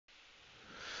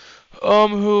What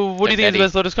do you think is the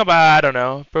best Lotus comp? I don't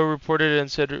know. Bro reported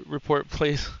and said report,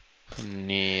 please.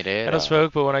 Need I it. don't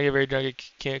smoke, but when I get very drunk,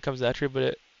 it comes naturally, but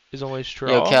it is only Yo,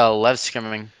 straw. Kel, love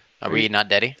scrimming. Are we not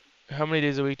daddy? How many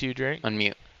days a week do you drink?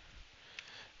 Unmute.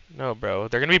 No, bro.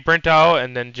 They're gonna be burnt out,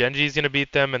 and then Gen.G is gonna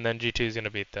beat them, and then G2 is gonna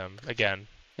beat them again.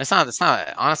 It's not.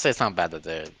 Honestly, it's not bad that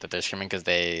they're scrimming because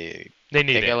they need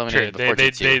get it. True. eliminated before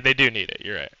G2. They do need it.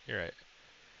 You're right. You're right.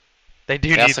 They do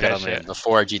They need also got that eliminated shit.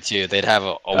 before G2. They'd have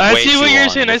a I way see too what you're long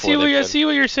saying. I see before they I could. see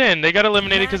what you're saying. They got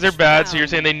eliminated because they're bad, so you're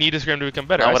saying they need a scrim to become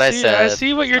better. Not what I said. I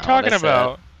see what you're Not what I talking said.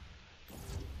 about.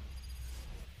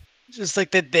 Just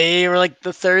like that they were like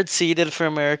the third seeded for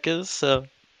Americas, so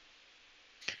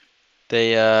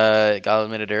they got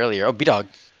eliminated earlier. Oh, B-Dog.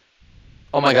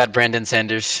 Oh my god, Brandon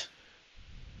Sanders.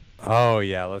 Oh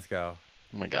yeah, let's go.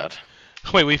 Oh my god.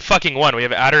 Wait, we fucking won. We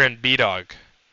have Adder and B-Dog.